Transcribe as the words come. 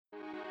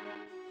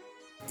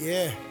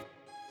Yeah.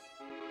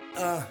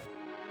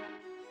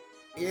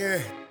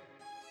 Yeah.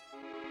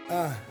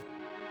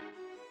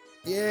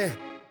 Yeah.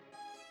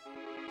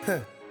 Huh.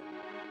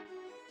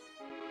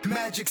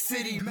 Magic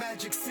City,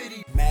 Magic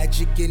City.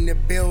 Magic in the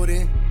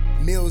building,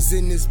 Mills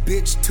in this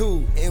bitch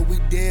too, and we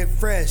dead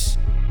fresh.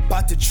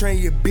 About to train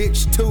your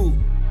bitch too.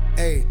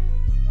 Hey,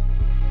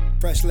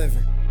 fresh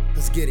living,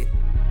 let's get it.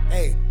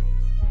 Hey,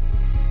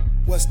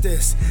 what's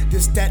this?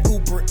 This that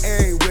Uber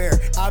everywhere.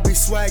 I be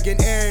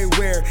swagging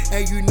everywhere,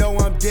 and you know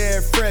I'm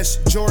dead fresh.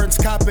 Jordan's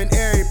copping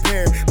every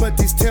pair, but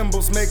these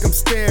Timbals make them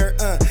stare.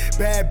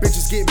 Bad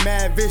bitches get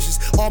mad vicious.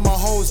 All my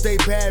hoes, they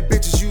bad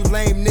bitches. You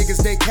lame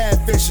niggas, they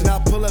catfishing. I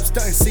pull up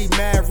stunt and see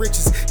mad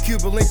riches.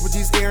 Cuban link with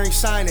these earrings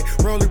shining.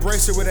 Rolly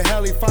bracelet with a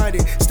heli find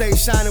it. Stay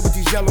shining with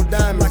these yellow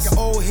diamonds. Like an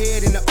old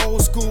head in the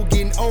old school,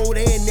 getting old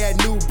and that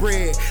new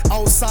bread.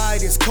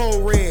 Outside is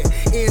cold red,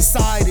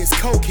 inside is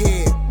coke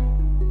head.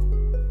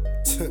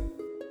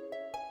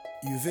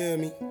 You feel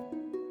me?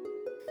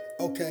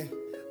 Okay,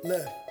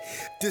 look.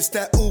 This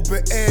that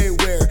Uber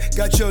everywhere.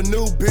 Got your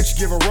new bitch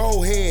giving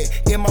roll head.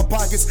 In my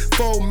pockets,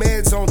 4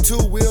 meds on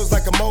 2 wheels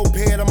like a moped.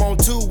 I'm on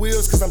 2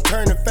 wheels cause I'm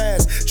turning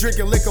fast.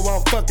 Drinking liquor while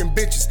I'm fucking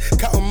bitches.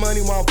 Counting money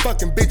while I'm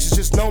fucking bitches.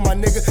 Just know my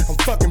nigga, I'm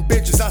fucking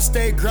bitches. I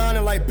stay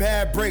grinding like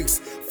bad breaks.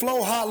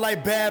 Flow hot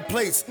like bad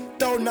plates.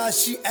 Throw not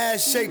she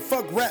ass shake.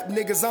 Fuck rap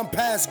niggas, I'm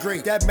past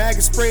great. That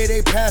maggot spray,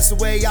 they pass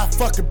away. I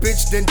fuck a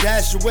bitch, then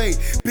dash away.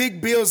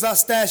 Big bills, I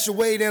stash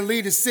away, then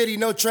leave the city,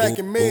 no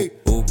tracking me.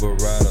 Uber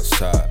right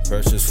outside.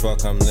 Fresh as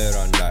fuck, I'm lit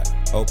all night.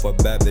 Hope a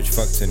bad bitch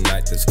fuck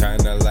tonight. This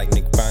kinda like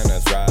Nick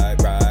Finance, ride,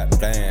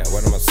 damn.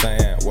 What am I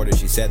saying? What if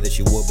she said that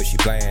she would, but she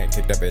playing?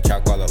 Kick that bitch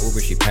out, call her Uber,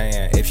 she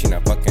paying. If she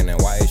not fucking, then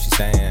why is she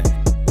staying?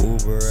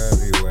 Uber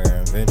everywhere,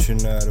 invention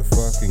of the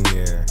fucking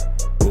year.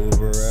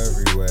 Uber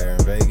everywhere,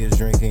 in Vegas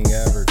drinking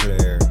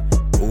Everclear.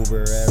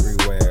 Uber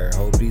everywhere,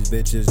 hope these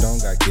bitches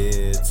don't got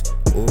kids.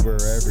 Uber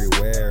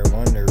everywhere,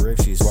 wonder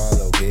if she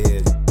swallow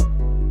kids.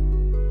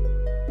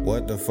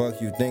 What the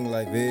fuck you think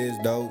life is,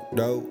 dope?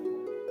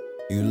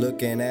 You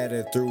looking at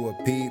it through a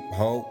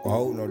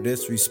peephole. No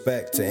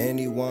disrespect to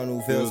anyone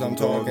who feels I'm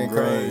talking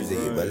crazy,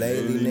 but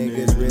lately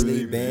niggas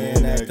really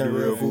been acting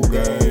real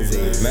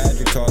fugazi.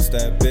 Magic tossed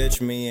that bitch,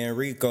 me and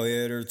Rico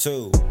hit her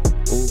too.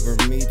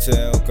 Uber me to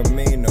El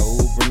Camino,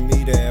 Uber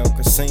me to El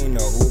Casino.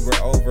 Uber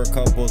over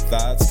couple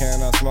thoughts,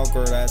 can I smoke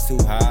her? That's too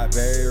hot,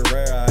 very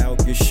rare. I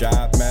hope you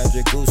shop.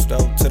 Magic Gusto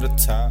to the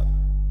top.